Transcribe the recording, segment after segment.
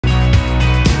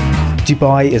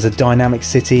Dubai is a dynamic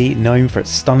city known for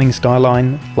its stunning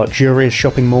skyline, luxurious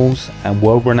shopping malls and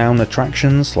world-renowned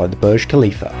attractions like the Burj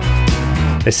Khalifa.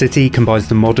 The city combines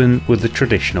the modern with the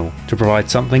traditional to provide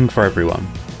something for everyone,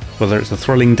 whether it's a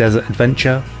thrilling desert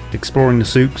adventure, exploring the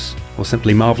souks, or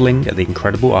simply marvelling at the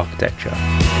incredible architecture.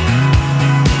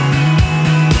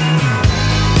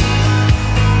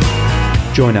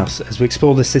 Join us as we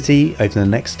explore the city over the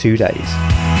next 2 days.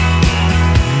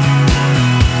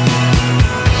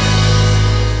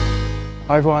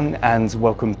 Hi everyone, and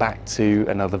welcome back to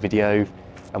another video,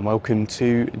 and welcome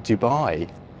to Dubai.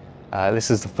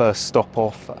 This is the first stop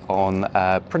off on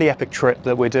a pretty epic trip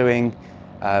that we're doing.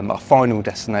 Our final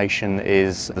destination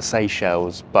is the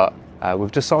Seychelles, but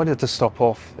we've decided to stop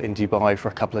off in Dubai for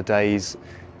a couple of days.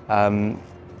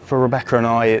 For Rebecca and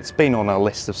I, it's been on our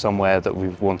list of somewhere that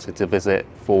we've wanted to visit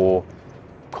for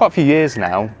quite a few years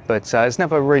now, but it's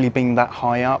never really been that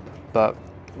high up. But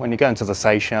when you go into the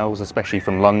Seychelles, especially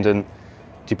from London,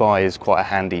 Dubai is quite a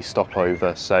handy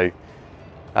stopover. So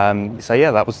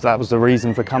yeah, that was the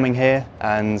reason for coming here.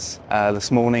 And this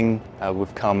morning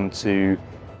we've come to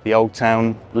the Old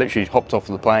Town. Literally hopped off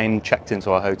the plane, checked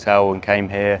into our hotel, and came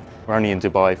here. We're only in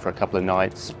Dubai for a couple of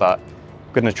nights, but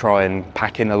I'm going to try and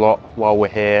pack in a lot while we're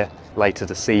here. Later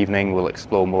this evening we'll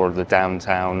explore more of the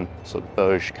downtown sort of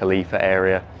Burj Khalifa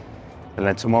area, and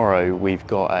then tomorrow we've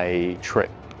got a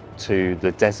trip to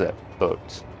the desert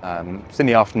booked. It's in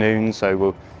the afternoon, so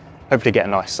we'll hopefully get a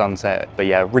nice sunset. But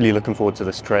yeah, really looking forward to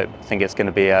this trip. I think it's going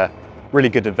to be a really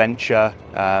good adventure.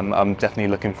 I'm definitely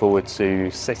looking forward to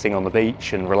sitting on the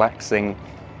beach and relaxing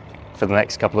for the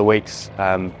next couple of weeks.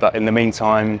 But in the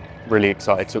meantime, really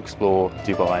excited to explore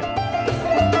Dubai.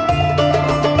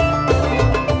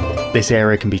 This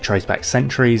area can be traced back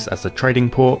centuries as a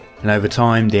trading port, and over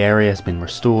time the area has been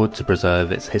restored to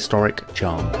preserve its historic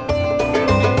charm.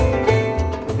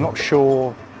 I'm not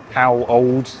sure how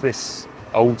old this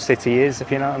old city is, if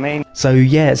you know what I mean. So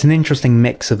yeah, it's an interesting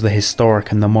mix of the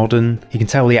historic and the modern. You can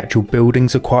tell the actual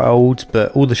buildings are quite old,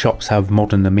 but all the shops have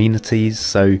modern amenities,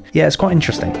 so yeah, it's quite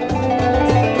interesting.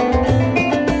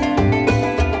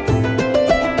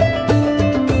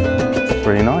 It's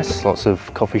really nice, lots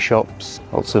of coffee shops,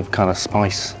 lots of kind of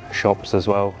spice shops as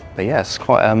well. But yeah, it's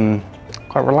quite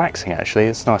relaxing actually.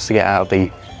 It's nice to get out of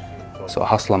the sort of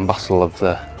hustle and bustle of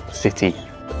the city.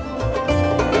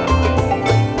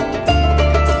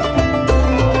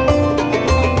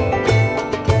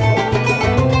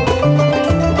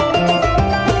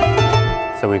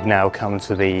 So we've now come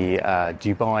to the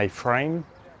Dubai frame,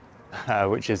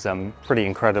 which is pretty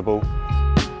incredible.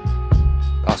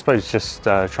 I suppose just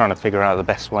trying to figure out the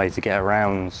best way to get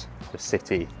around the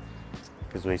city,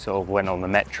 because we sort of went on the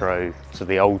metro to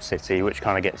the old city, which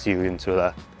kind of gets you into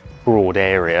a broad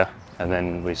area, and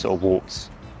then we sort of walked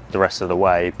the rest of the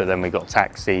way, but then we got a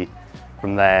taxi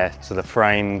from there to the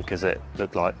frame because it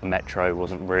looked like the metro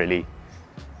wasn't really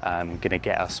going to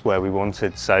get us where we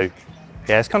wanted. So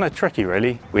yeah, it's kind of tricky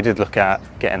really. We did look at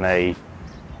getting a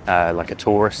like a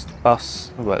tourist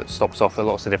bus that stops off at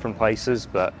lots of different places,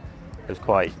 but it was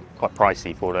quite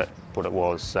pricey for what it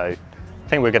was. So I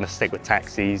think we're going to stick with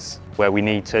taxis where we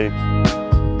need to.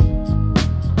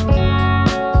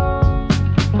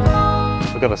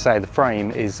 I've got to say, the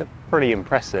frame is pretty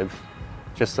impressive.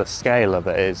 Just the scale of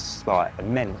it is like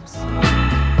immense.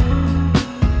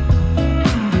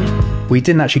 We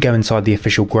didn't actually go inside the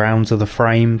official grounds of the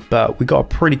frame, but we got a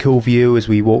pretty cool view as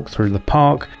we walked through the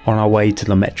park on our way to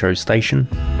the metro station.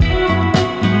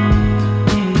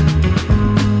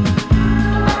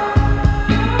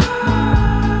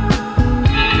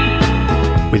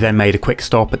 We then made a quick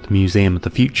stop at the Museum of the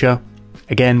Future.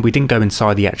 Again, we didn't go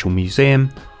inside the actual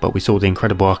museum, but we saw the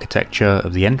incredible architecture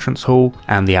of the entrance hall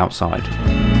and the outside.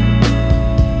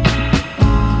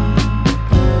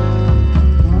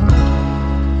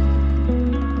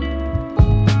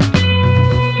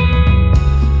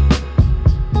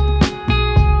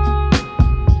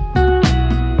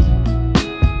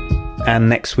 And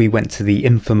next we went to the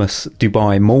infamous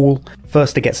Dubai Mall,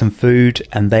 first to get some food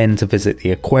and then to visit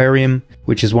the aquarium,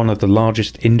 which is one of the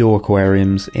largest indoor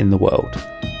aquariums in the world.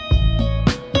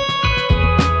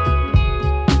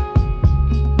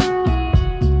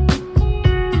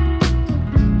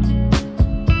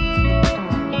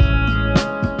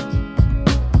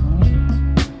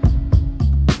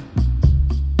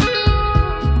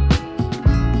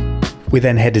 We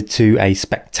then headed to a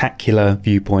spectacular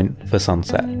viewpoint for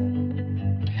sunset.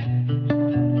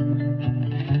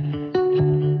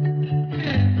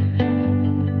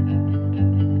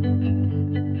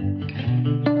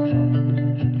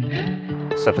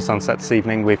 So for sunset this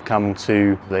evening, we've come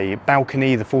to the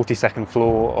balcony, the 42nd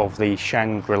floor of the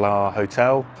Shangri-La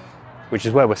Hotel. which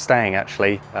is where we're staying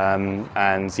actually.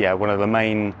 And yeah, one of the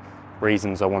main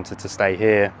reasons I wanted to stay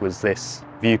here was this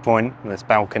viewpoint, this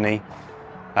balcony.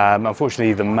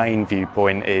 Unfortunately, the main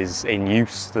viewpoint is in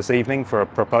use this evening for a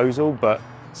proposal, but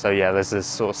so yeah, there's this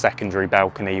sort of secondary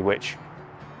balcony, which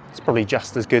is probably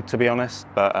just as good, to be honest.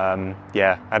 But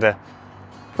yeah, had a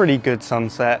pretty good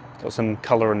sunset, got some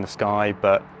colour in the sky,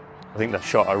 but I think the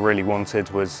shot I really wanted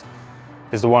is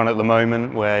the one at the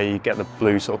moment where you get the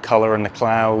blue sort of colour in the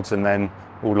clouds and then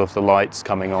all of the lights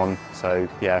coming on. So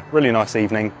yeah, really nice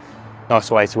evening.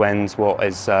 Nice way to end what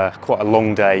is quite a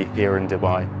long day here in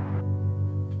Dubai.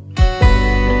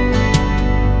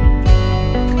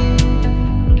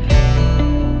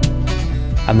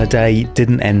 And the day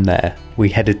didn't end there. We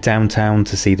headed downtown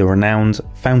to see the renowned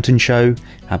fountain show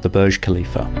at the Burj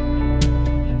Khalifa.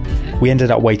 We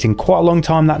ended up waiting quite a long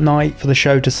time that night for the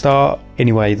show to start.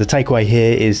 Anyway, the takeaway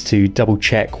here is to double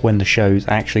check when the shows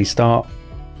actually start.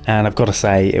 And I've got to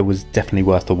say, it was definitely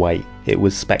worth the wait. It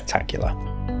was spectacular.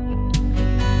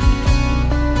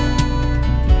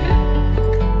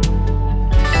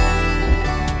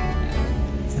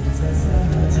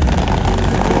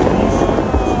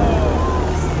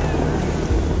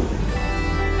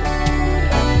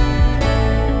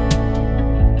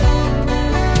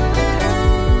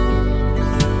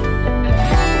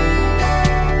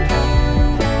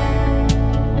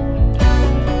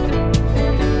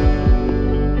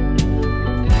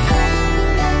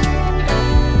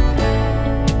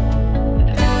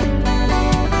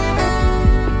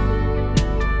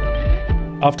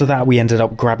 After that, we ended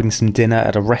up grabbing some dinner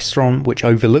at a restaurant which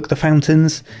overlooked the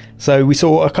fountains, so we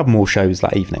saw a couple more shows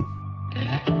that evening.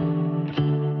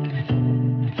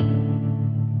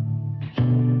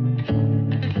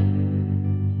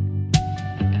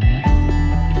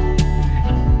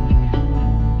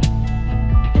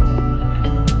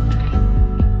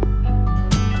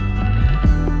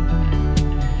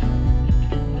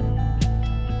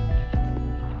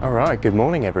 Alright, good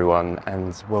morning everyone,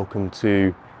 and welcome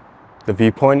to the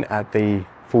viewpoint at the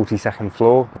 42nd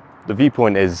floor. The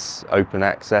viewpoint is open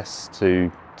access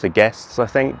to guests, I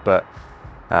think, but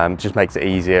just makes it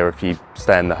easier if you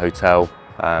stay in the hotel.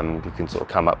 You can sort of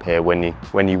come up here when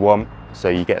you want. So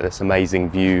you get this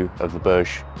amazing view of the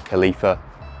Burj Khalifa,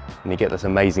 and you get this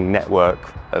amazing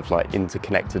network of like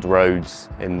interconnected roads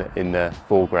in the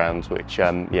foreground, which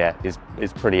yeah, is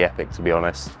pretty epic, to be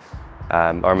honest. I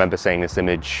remember seeing this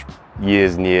image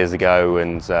years and years ago,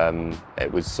 and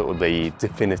it was sort of the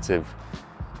definitive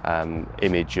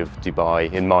image of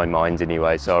Dubai in my mind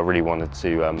anyway, so I really wanted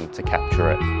to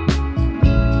capture it.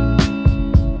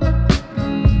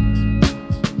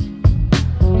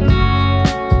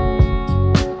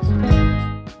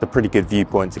 It's a pretty good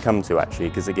viewpoint to come to actually,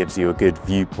 because it gives you a good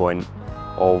viewpoint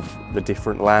of the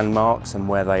different landmarks and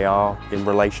where they are in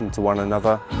relation to one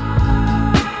another.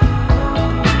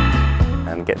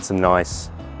 And get some nice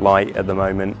light at the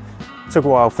moment. It took a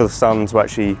while for the sun to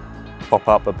actually pop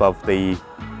up above the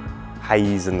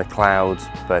haze and the clouds,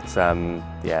 but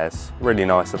yeah, it's really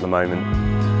nice at the moment.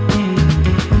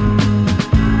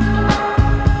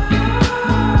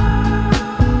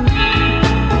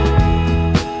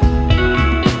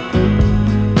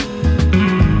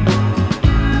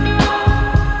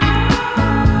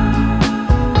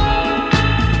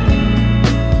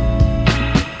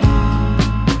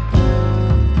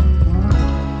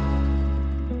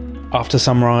 After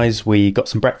sunrise, we got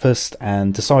some breakfast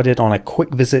and decided on a quick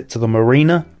visit to the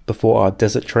Marina before our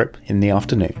desert trip in the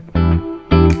afternoon.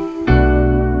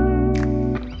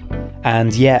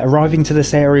 And yeah, arriving to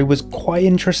this area was quite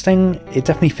interesting. It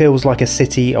definitely feels like a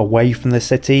city away from the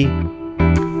city.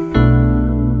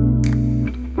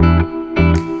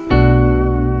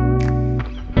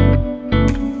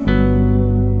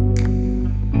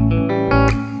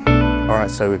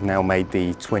 Alright, so we've now made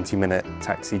the 20-minute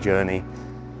taxi journey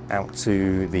out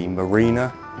to the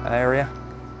Marina area,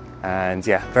 and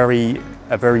yeah,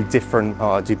 a very different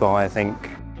part of Dubai, I think.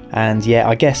 And yeah,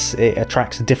 I guess it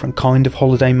attracts a different kind of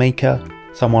holiday maker,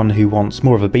 someone who wants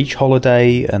more of a beach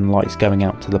holiday and likes going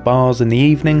out to the bars in the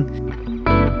evening.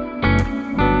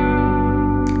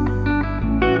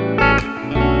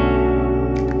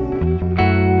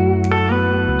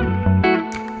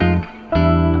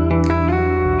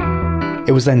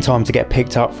 It was then time to get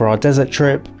picked up for our desert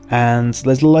trip, and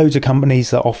there's loads of companies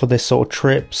that offer this sort of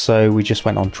trip, so we just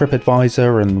went on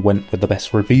TripAdvisor and went with the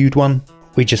best reviewed one.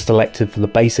 We just elected for the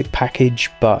basic package,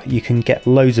 but you can get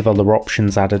loads of other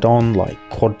options added on, like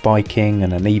quad biking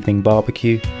and an evening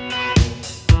barbecue.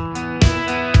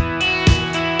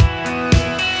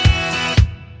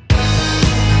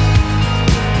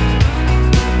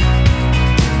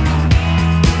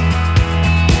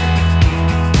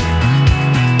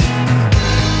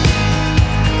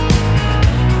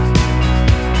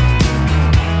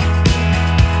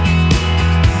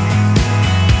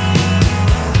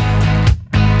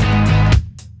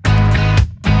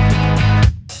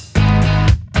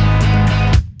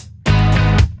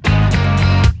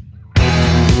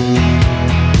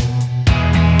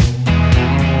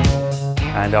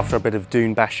 And after a bit of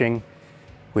dune bashing,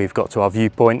 we've got to our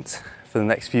viewpoint for the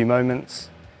next few moments.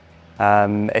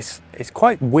 It's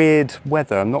quite weird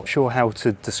weather. I'm not sure how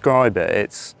to describe it.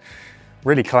 It's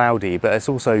really cloudy, but it's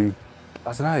also,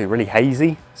 I don't know, really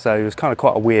hazy. So it's kind of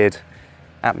quite a weird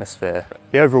atmosphere.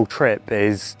 The overall trip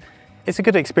it's a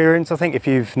good experience. I think if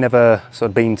you've never sort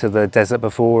of been to the desert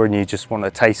before and you just want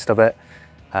a taste of it.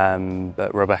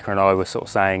 But Rebecca and I were sort of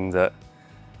saying that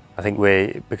I think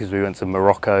because we went to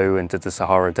Morocco and did the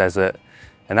Sahara Desert,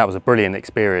 and that was a brilliant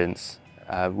experience.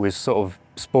 We sort of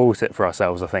spoilt it for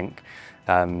ourselves, I think,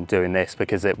 doing this,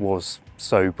 because it was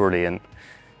so brilliant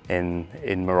in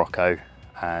Morocco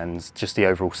and just the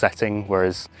overall setting.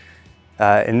 Whereas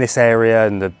in this area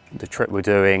and the trip we're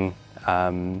doing,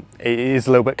 it is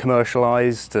a little bit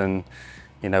commercialised, and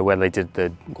you know, where they did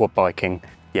the quad biking,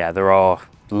 yeah, there are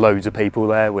loads of people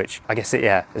there, which I guess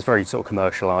it's very sort of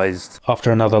commercialised.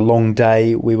 After another long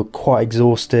day, we were quite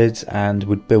exhausted and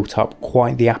we'd built up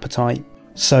quite the appetite.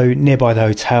 So nearby the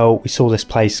hotel, we saw this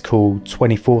place called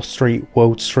 24th Street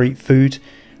World Street Food,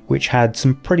 which had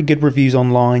some pretty good reviews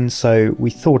online, so we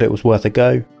thought it was worth a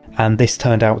go. And this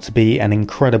turned out to be an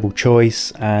incredible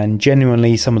choice and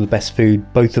genuinely some of the best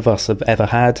food both of us have ever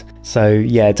had. So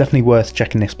yeah, definitely worth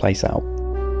checking this place out.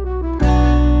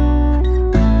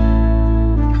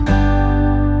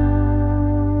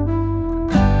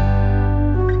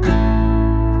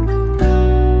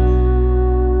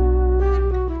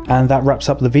 And that wraps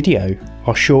up the video.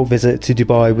 Our short visit to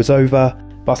Dubai was over,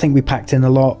 but I think we packed in a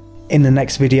lot. In the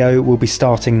next video, we'll be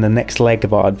starting the next leg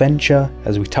of our adventure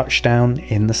as we touch down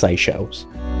in the Seychelles.